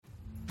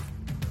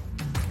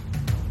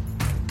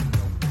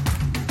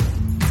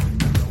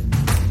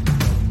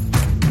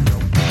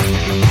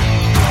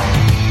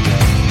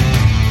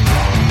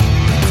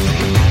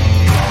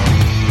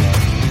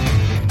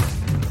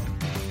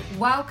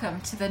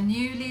to the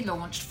newly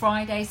launched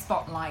Friday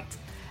Spotlight,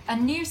 a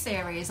new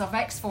series of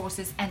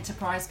X-Forces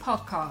Enterprise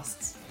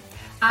podcasts.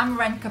 I'm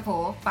Ren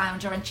Kapoor,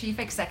 founder and chief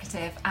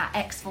executive at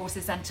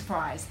X-Forces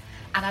Enterprise,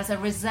 and as a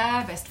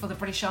reservist for the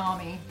British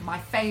Army, my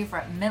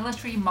favourite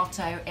military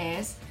motto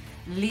is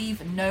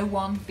leave no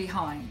one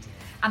behind.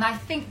 And I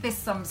think this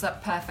sums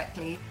up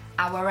perfectly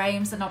our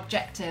aims and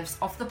objectives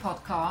of the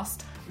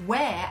podcast,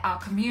 where our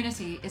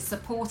community is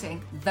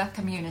supporting the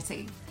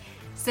community.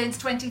 Since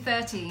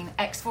 2013,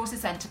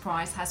 X-Forces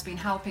Enterprise has been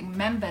helping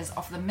members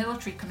of the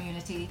military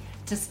community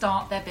to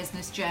start their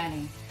business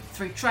journey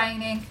through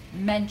training,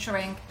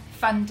 mentoring,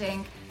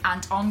 funding,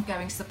 and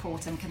ongoing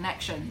support and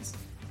connections.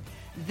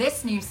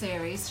 This new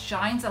series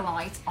shines a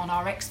light on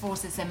our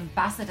X-Forces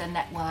Ambassador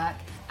Network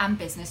and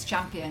business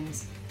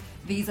champions.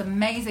 These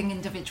amazing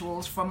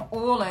individuals from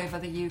all over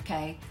the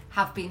UK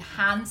have been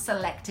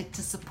hand-selected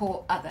to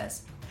support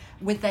others.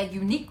 With their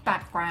unique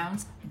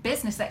backgrounds,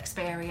 business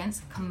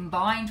experience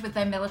combined with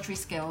their military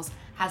skills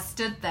has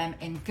stood them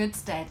in good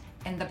stead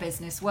in the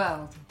business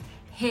world.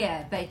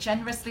 Here, they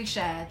generously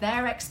share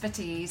their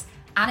expertise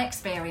and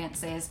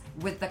experiences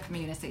with the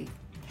community.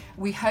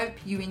 We hope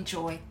you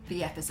enjoy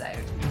the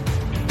episode.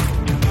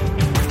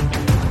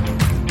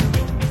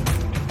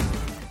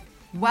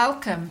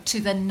 Welcome to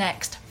the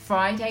next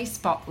Friday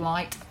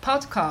Spotlight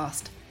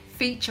podcast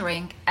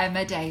featuring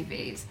Emma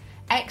Davies,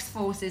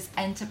 X-Forces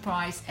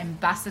Enterprise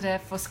Ambassador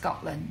for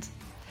Scotland.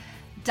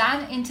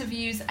 Dan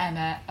interviews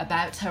Emma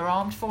about her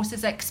armed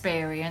forces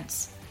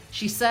experience.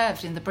 She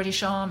served in the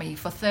British Army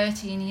for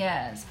 13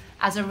 years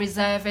as a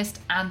reservist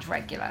and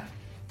regular.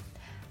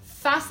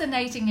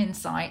 Fascinating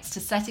insights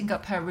to setting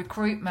up her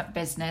recruitment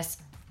business,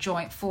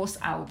 Joint Force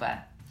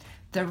Alba.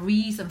 The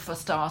reason for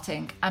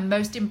starting, and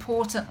most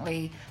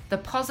importantly, the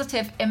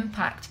positive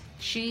impact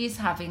she is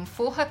having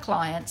for her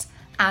clients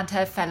and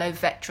her fellow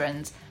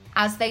veterans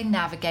as they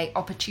navigate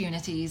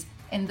opportunities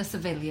in the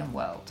civilian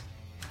world.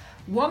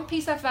 One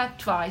piece of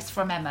advice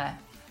from Emma: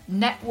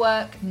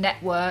 network,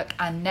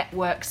 and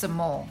network some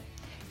more.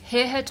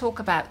 Hear her talk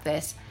about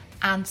this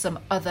and some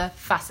other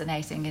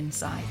fascinating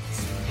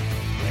insights.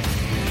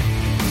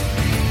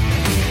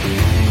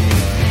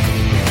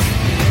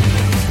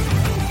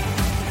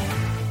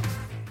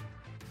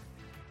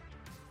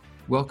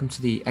 Welcome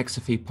to the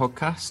XFE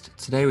podcast.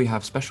 Today we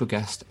have special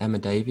guest Emma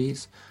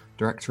Davies,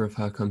 director of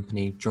her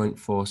company Joint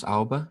Force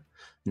Alba,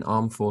 an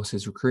armed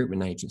forces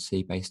recruitment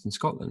agency based in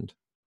Scotland.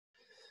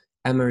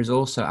 Emma is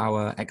also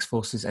our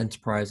X-Forces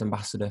Enterprise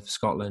Ambassador for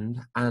Scotland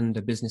and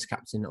a business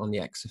captain on the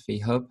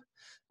XFE Hub,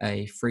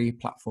 a free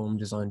platform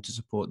designed to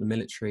support the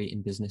military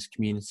and business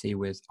community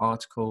with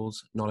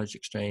articles, knowledge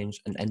exchange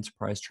and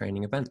enterprise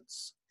training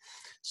events.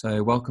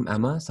 So welcome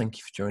Emma, thank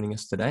you for joining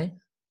us today.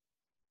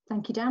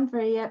 Thank you, Dan.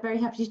 Very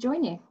happy to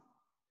join you.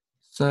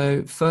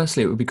 So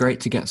firstly, it would be great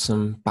to get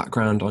some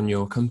background on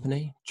your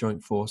company,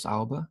 Joint Force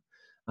Alba,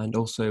 and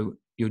also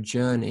your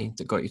journey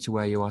that got you to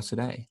where you are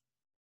today.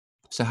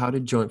 So how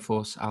did Joint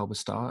Force Alba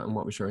start and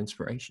what was your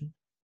inspiration?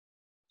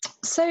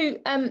 So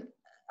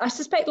I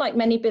suspect, like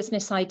many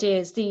business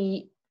ideas,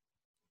 the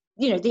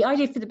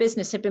idea for the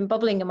business had been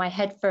bubbling in my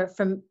head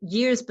from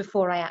years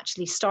before I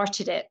actually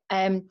started it.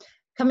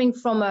 Coming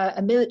from a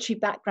military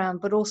background,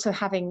 but also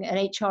having an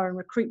HR and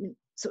recruitment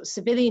sort of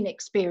civilian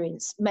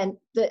experience meant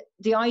that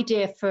the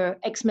idea for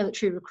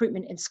ex-military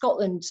recruitment in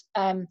Scotland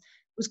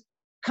was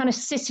kind of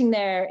sitting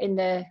there in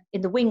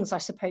the wings, I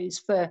suppose,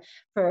 for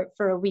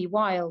a wee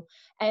while.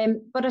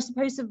 But I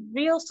suppose the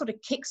real sort of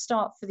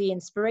kickstart for the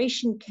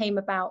inspiration came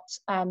about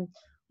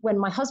when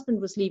my husband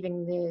was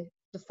leaving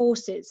the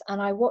forces,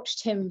 and I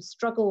watched him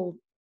struggle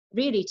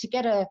really to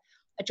get a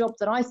job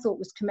that I thought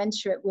was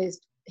commensurate with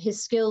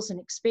his skills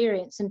and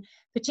experience, and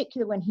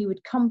particularly when he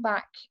would come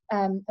back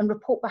and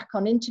report back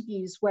on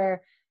interviews where,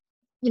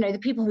 the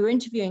people who were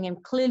interviewing him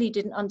clearly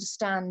didn't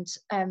understand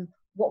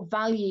what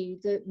value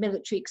the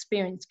military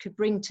experience could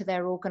bring to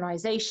their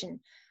organization.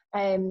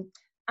 And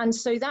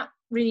so that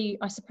really,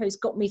 I suppose,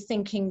 got me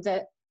thinking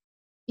that,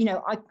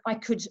 I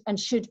could and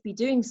should be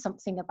doing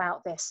something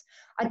about this.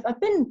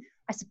 I've been,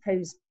 I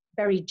suppose,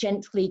 very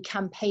gently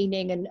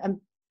campaigning and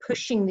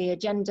pushing the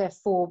agenda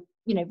for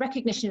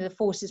recognition of the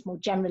forces more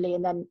generally,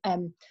 and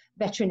then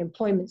veteran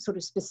employment sort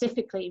of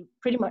specifically,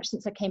 pretty much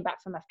since I came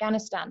back from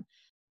Afghanistan.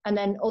 And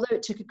then, although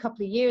it took a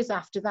couple of years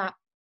after that,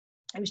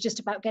 it was just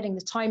about getting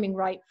the timing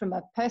right from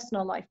a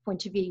personal life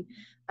point of view.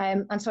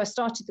 And so I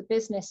started the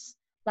business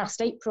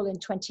last April in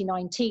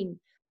 2019.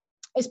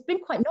 It's been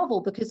quite novel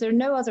because there are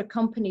no other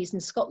companies in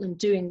Scotland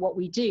doing what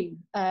we do.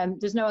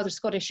 There's no other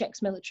Scottish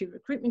ex-military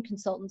recruitment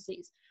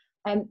consultancies.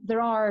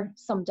 There are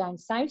some down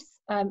south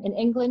in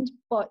England,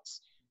 but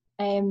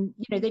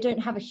they don't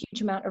have a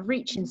huge amount of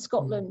reach in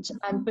Scotland.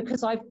 And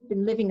because I've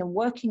been living and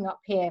working up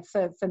here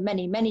for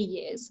many, many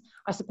years,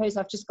 I suppose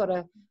I've just got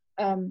a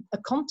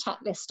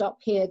contact list up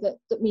here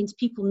that means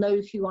people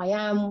know who I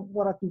am,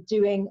 what I've been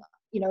doing.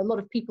 A lot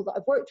of people that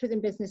I've worked with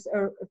in business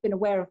have been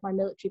aware of my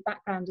military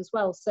background as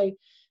well. So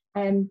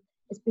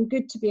it's been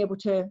good to be able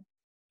to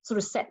sort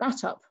of set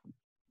that up.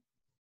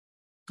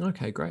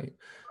 Okay, great.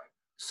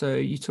 So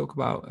you talk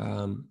about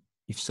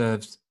you've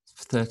served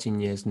for 13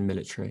 years in the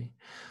military.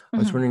 I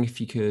was Mhm. wondering if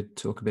you could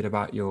talk a bit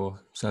about your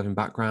serving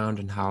background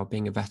and how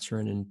being a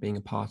veteran and being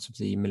a part of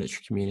the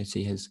military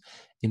community has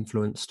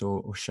influenced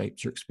or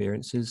shaped your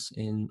experiences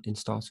in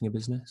starting a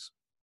business.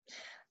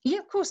 Yeah,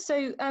 of course. So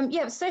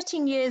it was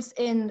 13 years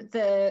in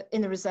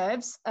the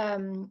reserves,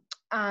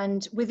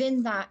 and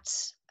within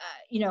that,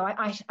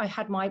 I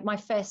had my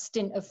first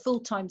stint of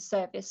full-time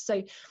service.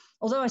 So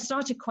although I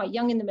started quite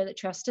young in the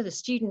military, I was still a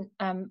student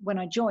when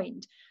I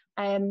joined.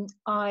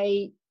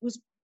 I was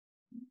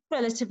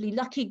relatively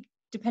lucky,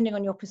 depending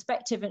on your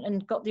perspective,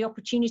 and got the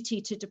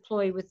opportunity to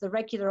deploy with the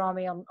regular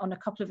army on a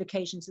couple of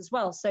occasions as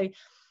well. So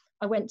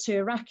I went to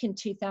Iraq in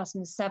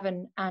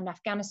 2007 and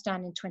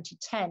Afghanistan in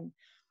 2010.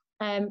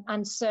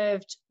 And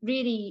served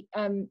really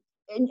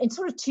in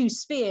sort of two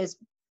spheres,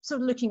 sort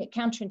of looking at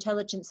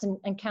counterintelligence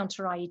and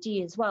counter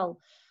IED as well.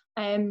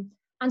 And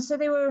so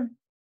they were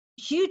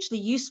hugely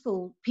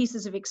useful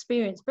pieces of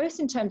experience, both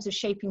in terms of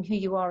shaping who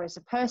you are as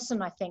a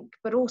person, I think,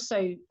 but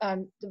also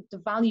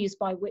the values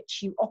by which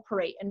you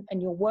operate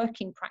and your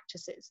working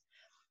practices.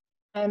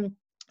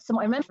 So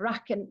I remember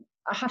Iraq, and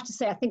I have to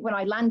say, I think when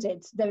I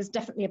landed, there was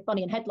definitely a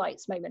bunny in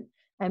headlights moment.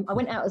 I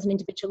went out as an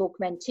individual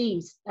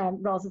augmentee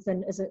rather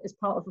than as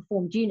part of a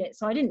formed unit.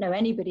 So I didn't know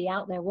anybody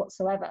out there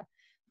whatsoever.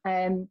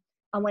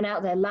 I went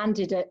out there,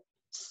 landed at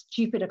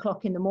stupid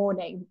o'clock in the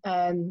morning,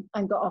 and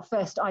got our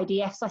first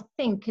IDFs, I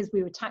think, as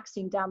we were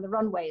taxiing down the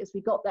runway as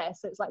we got there.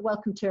 So it's like,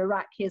 welcome to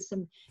Iraq. Here's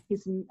some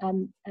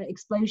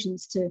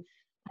explosions to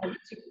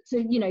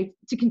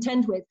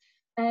contend with.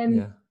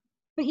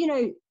 But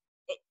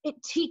it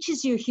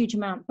teaches you a huge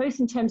amount, both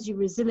in terms of your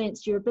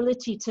resilience, your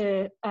ability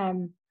to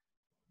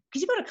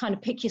because you've got to kind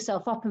of pick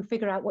yourself up and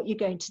figure out what you're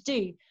going to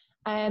do.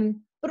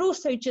 But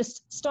also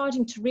just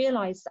starting to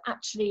realize that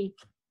actually,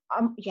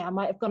 I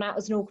might have gone out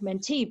as an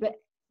augmentee, but,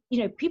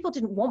 people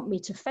didn't want me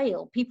to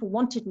fail. People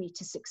wanted me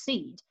to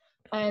succeed.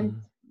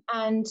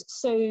 And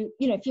so,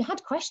 if you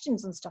had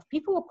questions and stuff,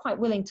 people were quite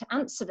willing to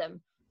answer them.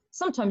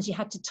 Sometimes you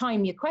had to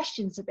time your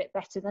questions a bit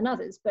better than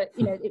others, but,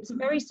 it was a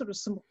very sort of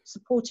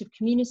supportive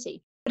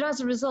community. But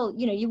as a result,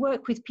 you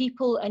work with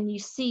people and you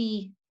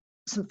see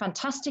some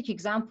fantastic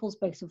examples,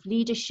 both of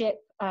leadership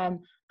and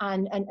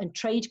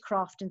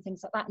tradecraft and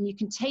things like that. And you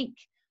can take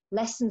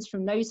lessons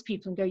from those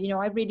people and go,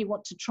 I really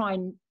want to try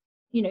and,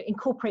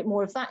 incorporate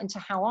more of that into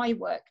how I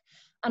work.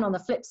 And on the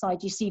flip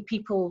side, you see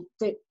people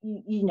that,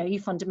 you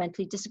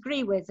fundamentally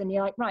disagree with, and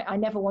you're like, right, I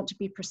never want to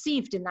be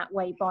perceived in that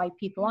way by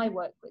people I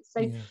work with.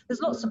 So there's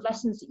lots of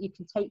lessons that you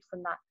can take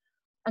from that.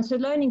 And so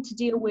learning to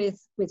deal with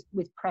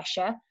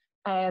pressure,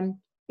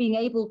 being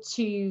able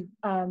to,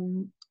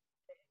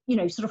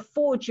 sort of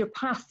forge your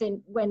path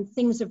in when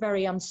things are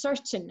very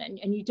uncertain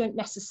and you don't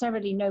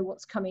necessarily know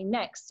what's coming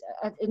next.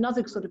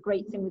 Another sort of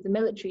great thing with the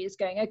military is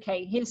going,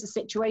 okay, here's the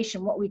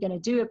situation, what are we going to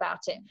do about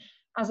it?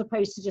 As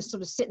opposed to just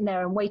sort of sitting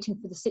there and waiting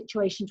for the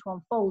situation to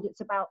unfold.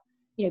 It's about,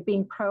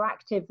 being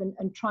proactive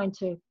and trying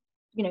to,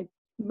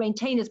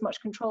 maintain as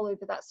much control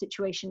over that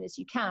situation as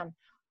you can,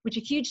 which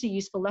are hugely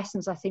useful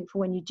lessons, I think, for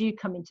when you do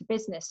come into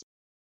business.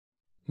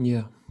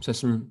 Yeah, so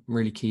some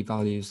really key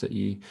values that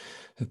you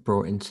have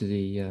brought into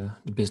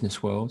the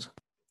business world.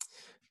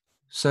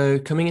 So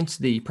coming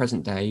into the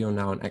present day, you're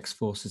now an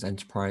X-Forces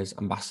Enterprise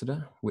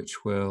Ambassador,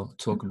 which we'll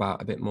talk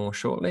about a bit more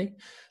shortly.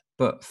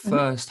 But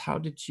first, how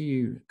did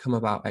you come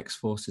about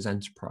X-Forces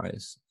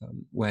Enterprise?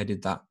 Where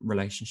did that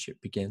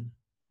relationship begin?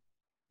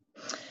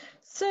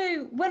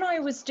 So when I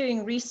was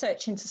doing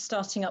research into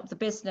starting up the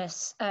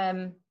business,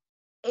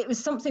 it was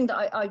something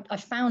that I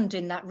found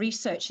in that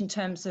research in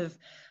terms of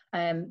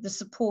the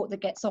support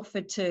that gets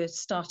offered to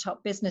start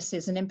up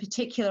businesses. And in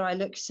particular, I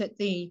looked at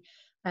the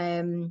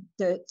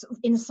sort of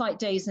insight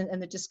days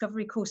and the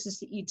discovery courses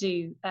that you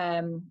do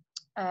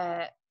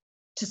to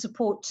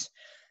support,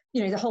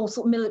 the whole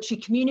sort of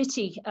military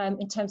community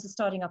in terms of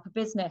starting up a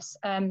business.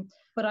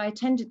 But I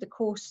attended the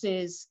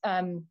courses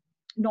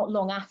not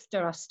long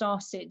after I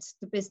started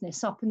the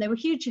business up, and they were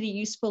hugely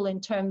useful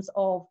in terms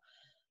of,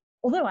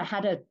 although I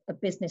had a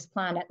business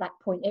plan at that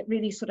point, it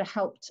really sort of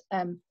helped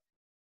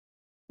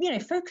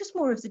focus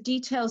more of the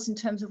details in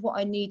terms of what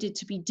I needed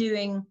to be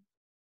doing.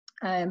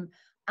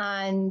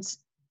 And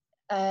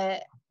I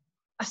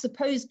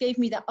suppose gave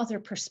me that other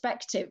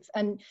perspective.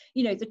 And,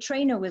 the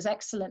trainer was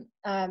excellent,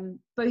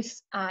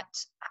 both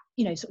at,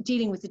 sort of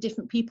dealing with the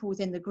different people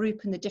within the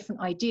group and the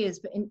different ideas,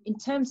 but in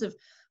terms of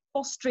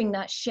fostering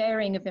that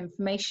sharing of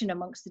information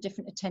amongst the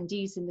different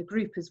attendees in the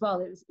group as well.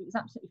 It was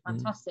absolutely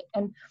fantastic.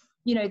 And,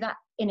 that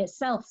in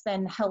itself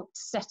then helped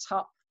set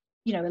up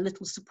a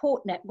little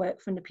support network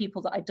from the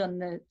people that I'd done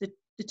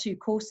the two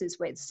courses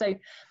with. So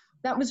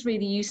that was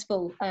really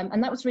useful.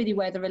 And that was really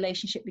where the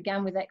relationship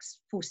began with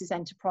X-Forces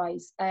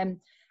Enterprise. And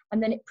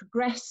then it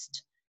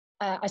progressed,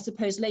 I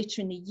suppose,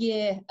 later in the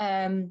year.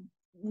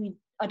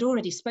 I'd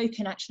already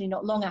spoken actually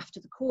not long after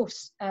the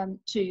course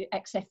to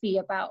XFE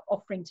about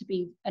offering to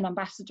be an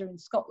ambassador in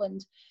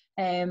Scotland.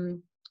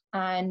 And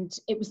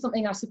it was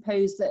something, I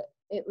suppose, that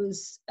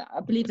I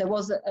believe there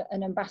was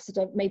an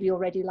ambassador maybe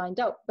already lined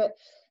up, but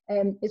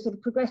it sort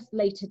of progressed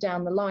later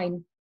down the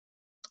line.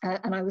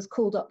 and I was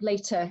called up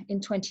later in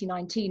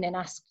 2019 and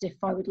asked if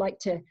I would like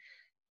to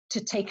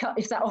take up,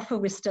 if that offer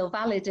was still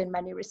valid in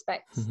many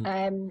respects.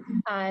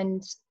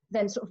 And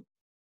then sort of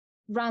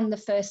ran the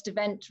first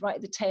event right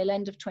at the tail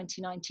end of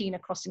 2019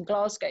 across in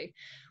Glasgow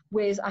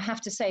with, I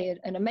have to say,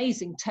 an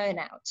amazing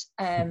turnout,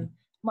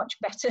 much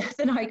better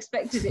than I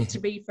expected it to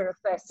be for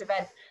a first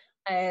event.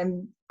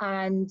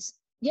 And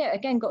yeah,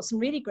 again, got some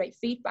really great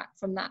feedback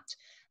from that.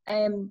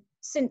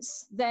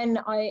 Since then,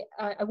 I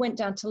went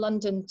down to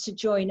London to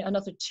join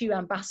another 2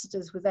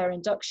 ambassadors with their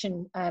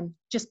induction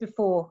just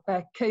before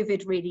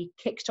COVID really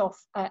kicked off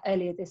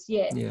earlier this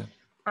year. Yeah.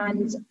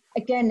 And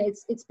again,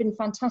 it's been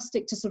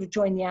fantastic to sort of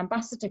join the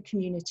ambassador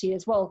community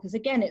as well, because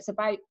again, it's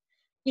about,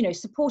 you know,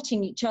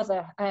 supporting each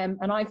other.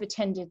 And I've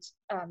attended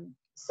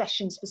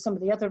sessions for some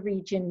of the other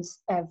regions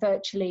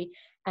virtually,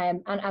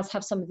 and as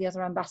have some of the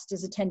other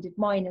ambassadors attended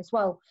mine as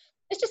well.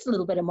 It's just a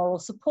little bit of moral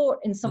support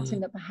in something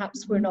that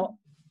perhaps we're not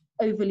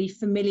overly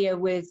familiar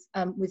with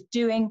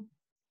doing,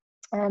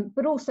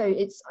 but also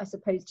it's, I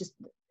suppose, just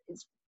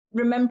it's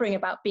remembering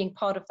about being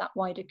part of that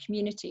wider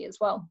community as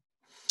well.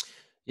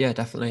 Yeah,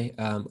 definitely.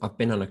 I've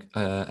been on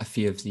a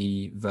few of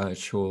the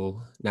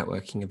virtual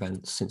networking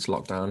events since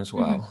lockdown as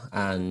well,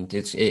 and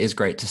it is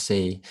great to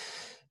see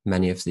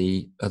many of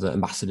the other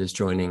ambassadors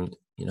joining,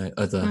 you know,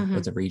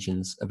 other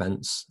regions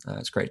events.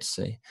 It's great to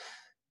see.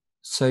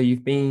 So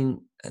you've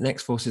been an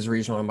X-Forces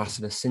regional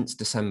ambassador since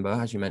December,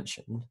 as you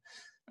mentioned.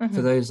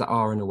 For those that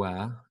are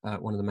unaware,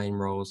 one of the main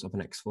roles of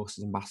an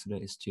X-Forces ambassador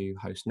is to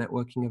host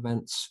networking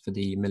events for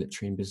the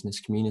military and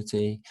business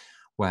community,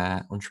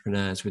 where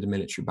entrepreneurs with a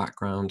military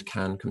background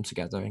can come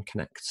together and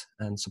connect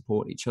and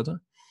support each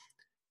other.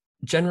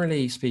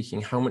 Generally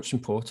speaking, how much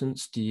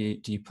importance do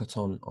you put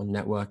on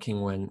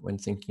networking when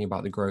thinking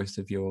about the growth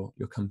of your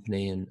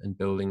company and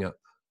building up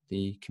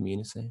the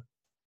community?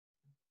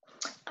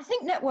 I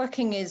think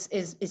networking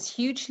is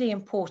hugely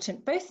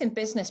important, both in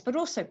business, but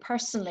also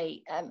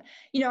personally.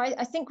 You know,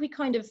 I think we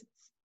kind of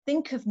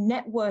think of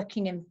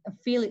networking and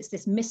feel it's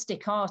this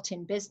mystic art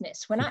in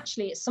business, when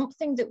actually it's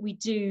something that we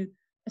do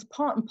as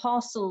part and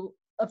parcel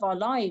of our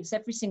lives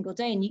every single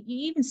day. And you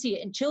even see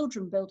it in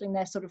children building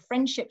their sort of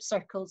friendship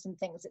circles and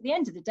things. At the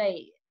end of the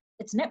day,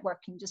 it's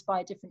networking, just by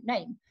a different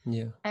name.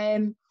 Yeah.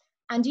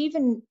 And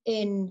even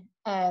in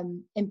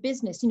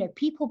business, you know,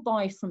 people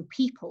buy from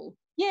people.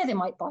 Yeah, they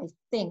might buy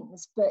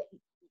things, but,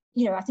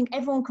 you know, I think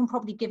everyone can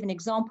probably give an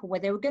example where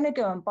they were going to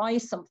go and buy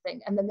something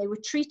and then they were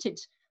treated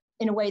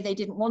in a way they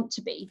didn't want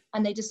to be,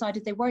 and they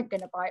decided they weren't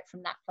going to buy it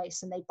from that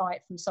place and they buy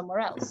it from somewhere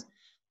else.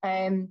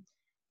 And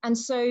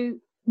so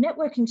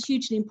networking is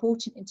hugely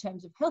important in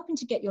terms of helping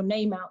to get your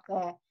name out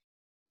there,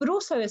 but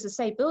also, as I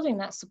say, building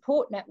that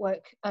support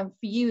network for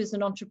you as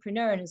an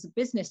entrepreneur and as a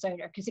business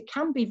owner, because it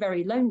can be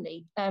very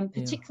lonely,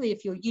 particularly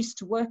if you're used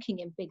to working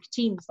in big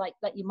teams like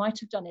you might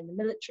have done in the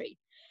military.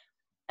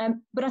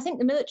 But I think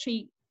the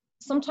military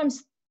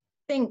sometimes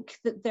think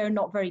that they're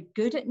not very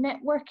good at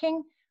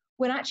networking,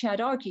 when actually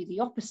I'd argue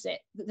the opposite,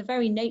 that the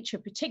very nature,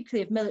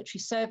 particularly of military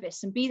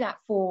service, and be that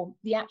for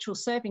the actual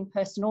serving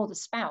person or the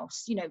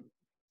spouse, you know,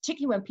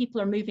 particularly when people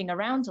are moving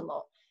around a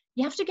lot,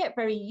 you have to get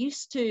very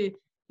used to,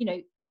 you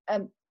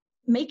know,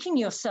 making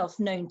yourself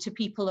known to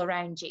people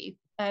around you,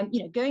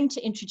 you know, going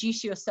to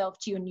introduce yourself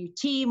to your new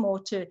team or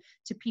to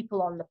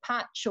people on the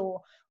patch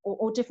or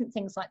different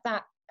things like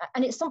that.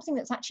 And it's something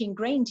that's actually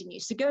ingrained in you.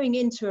 So going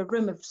into a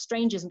room of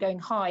strangers and going,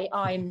 hi,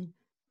 I'm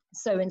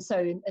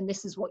so-and-so, and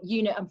this is what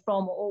unit I'm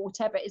from, or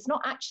whatever, it's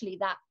not actually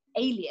that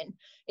alien.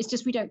 It's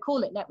just we don't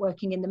call it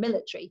networking in the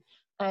military.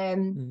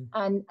 And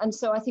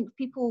so I think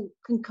people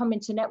can come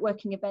into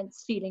networking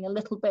events feeling a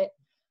little bit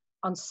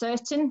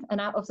uncertain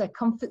and out of their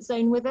comfort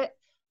zone with it.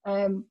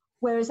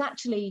 Whereas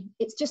actually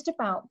it's just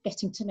about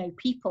getting to know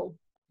people.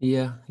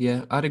 Yeah,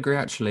 I'd agree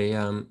actually.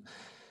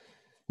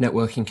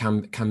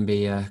 Networking can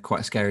be quite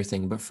a scary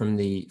thing, but from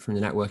the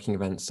networking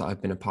events that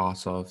I've been a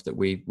part of that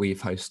we've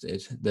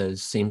hosted, there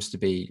seems to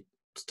be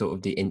sort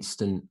of the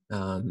instant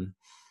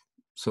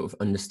sort of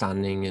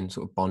understanding and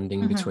sort of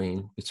bonding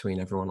between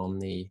everyone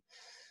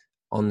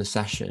on the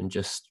session,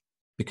 just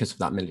because of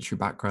that military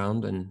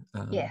background. And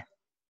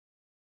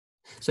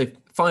so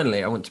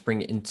finally, I want to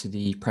bring it into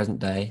the present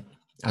day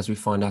as we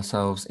find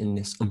ourselves in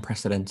this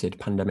unprecedented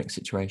pandemic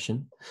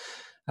situation.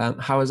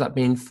 How has that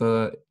been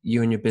for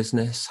you and your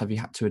business? Have you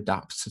had to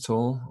adapt at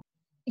all?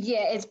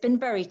 Yeah, it's been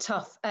very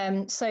tough.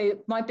 So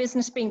my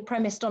business being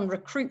premised on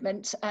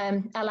recruitment,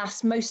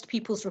 alas, most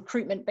people's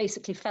recruitment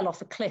basically fell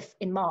off a cliff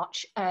in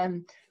March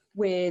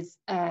with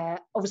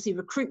obviously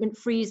recruitment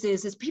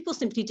freezes, as people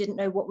simply didn't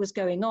know what was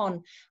going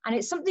on. And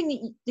it's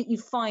something that you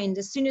find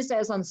as soon as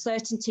there's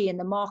uncertainty in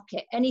the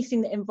market,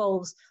 anything that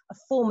involves a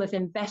form of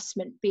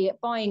investment, be it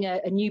buying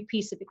a new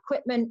piece of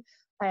equipment,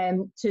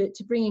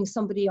 to bringing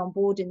somebody on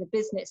board in the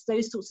business,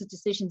 those sorts of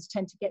decisions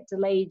tend to get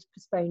delayed,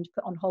 postponed,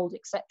 put on hold,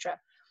 etc.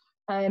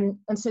 And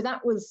so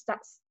that was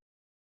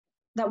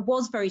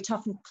very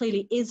tough, and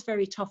clearly is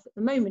very tough at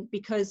the moment,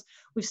 because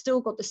we've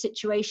still got the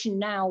situation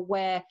now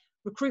where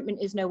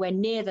recruitment is nowhere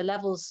near the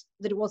levels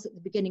that it was at the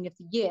beginning of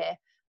the year.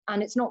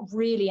 And it's not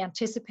really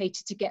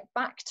anticipated to get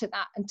back to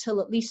that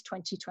until at least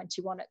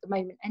 2021 at the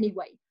moment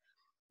anyway.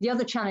 The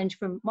other challenge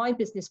from my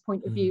business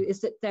point of view is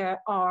that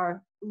there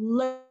are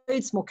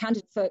loads more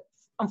candidates for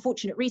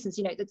unfortunate reasons,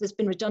 that there's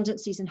been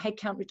redundancies and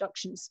headcount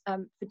reductions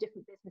for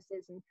different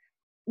businesses. And,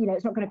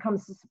 it's not going to come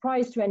as a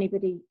surprise to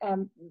anybody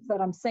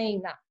that I'm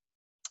saying that.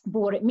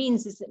 But what it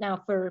means is that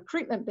now for a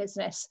recruitment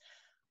business,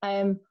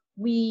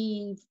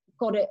 we've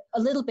got it a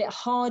little bit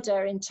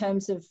harder in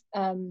terms of,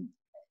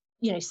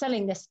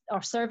 selling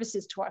our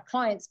services to our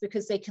clients,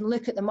 because they can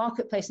look at the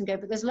marketplace and go,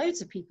 but there's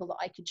loads of people that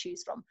I could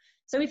choose from.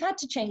 So we've had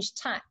to change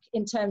tack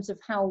in terms of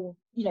how,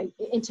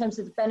 in terms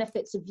of the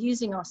benefits of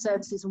using our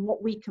services and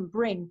what we can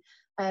bring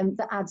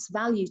that adds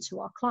value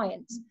to our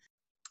clients.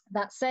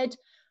 That said,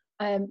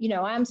 I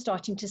am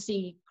starting to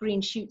see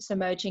green shoots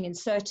emerging in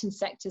certain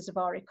sectors of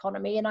our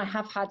economy, and I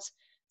have had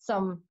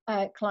some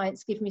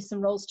clients give me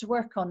some roles to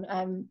work on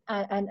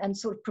and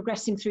sort of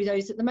progressing through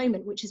those at the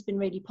moment, which has been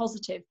really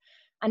positive.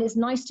 And it's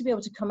nice to be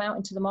able to come out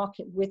into the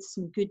market with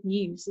some good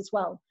news as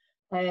well,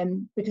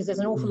 because there's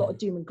an awful lot of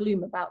doom and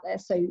gloom about there.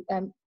 So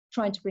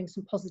trying to bring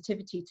some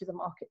positivity to the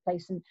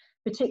marketplace, and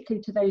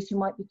particularly to those who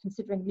might be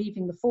considering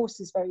leaving the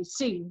forces very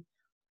soon.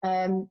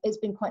 It's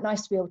been quite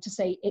nice to be able to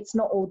say it's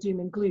not all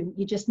doom and gloom.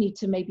 You just need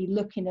to maybe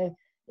look in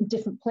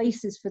different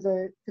places for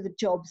the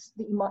jobs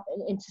that you might,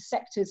 into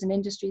sectors and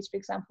industries, for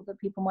example, that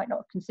people might not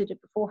have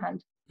considered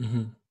beforehand.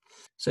 Mm-hmm.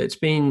 So it's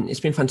been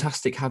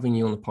fantastic having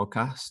you on the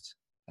podcast.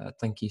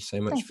 Thank you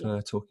so much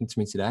for talking to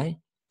me today.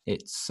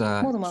 It's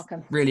more than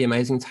welcome. Really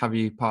amazing to have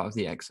you part of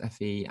the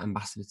XFE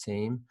ambassador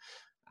team,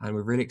 and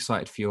we're really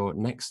excited for your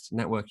next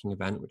networking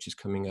event, which is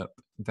coming up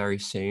very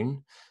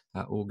soon,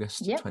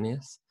 August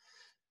 20th.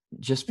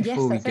 Just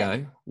before we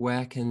go,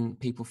 where can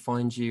people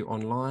find you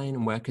online,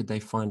 and where could they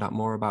find out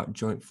more about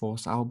Joint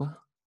Force Alba?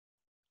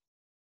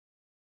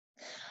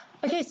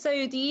 Okay, so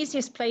the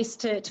easiest place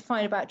to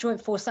find about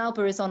Joint Force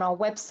Alba is on our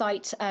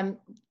website.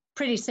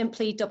 Pretty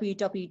simply,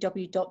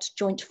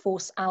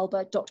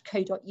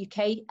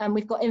 www.jointforcealba.co.uk, and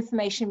we've got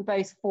information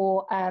both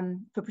for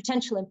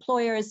potential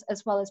employers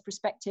as well as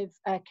prospective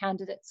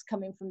candidates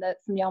coming from the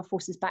armed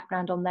forces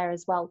background on there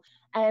as well.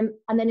 And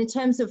then in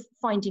terms of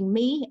finding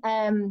me,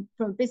 from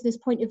a business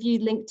point of view,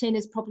 LinkedIn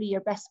is probably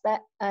your best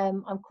bet.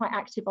 I'm quite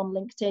active on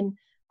LinkedIn,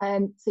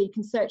 so you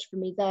can search for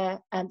me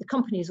there. And the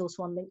company is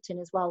also on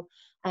LinkedIn as well.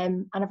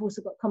 And I've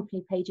also got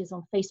company pages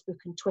on Facebook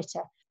and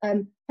Twitter.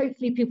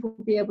 Hopefully people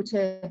will be able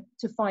to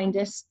find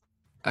us.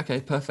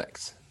 Okay,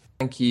 perfect.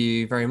 Thank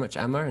you very much,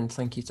 Emma, and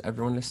thank you to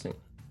everyone listening.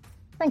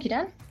 Thank you,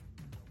 Dan.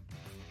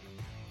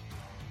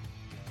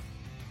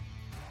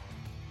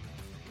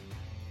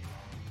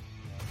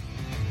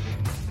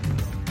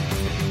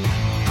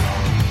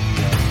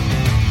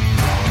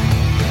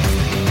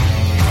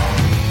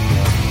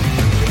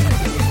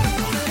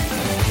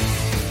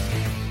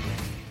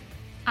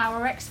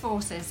 Our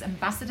X-Forces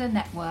Ambassador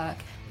Network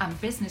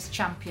and Business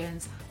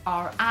Champions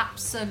are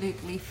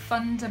absolutely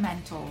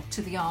fundamental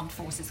to the Armed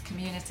Forces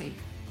community,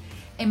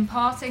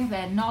 imparting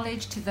their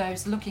knowledge to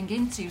those looking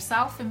into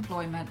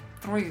self-employment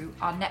through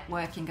our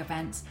networking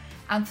events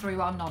and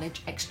through our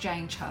Knowledge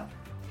Exchange Hub.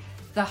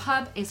 The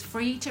hub is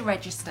free to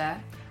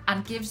register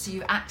and gives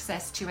you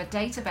access to a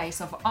database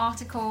of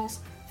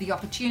articles, the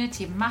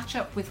opportunity to match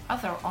up with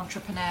other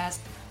entrepreneurs,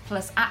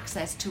 plus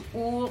access to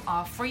all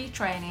our free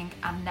training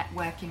and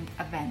networking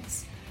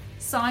events.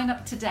 Sign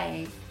up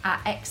today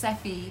at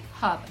xfehub.com.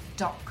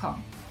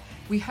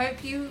 We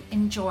hope you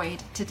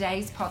enjoyed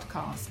today's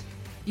podcast.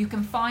 You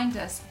can find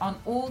us on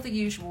all the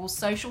usual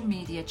social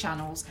media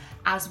channels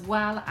as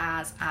well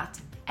as at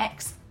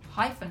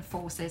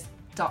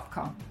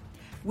x-forces.com.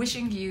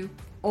 Wishing you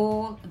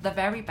all the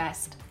very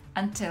best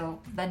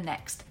until the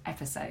next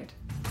episode.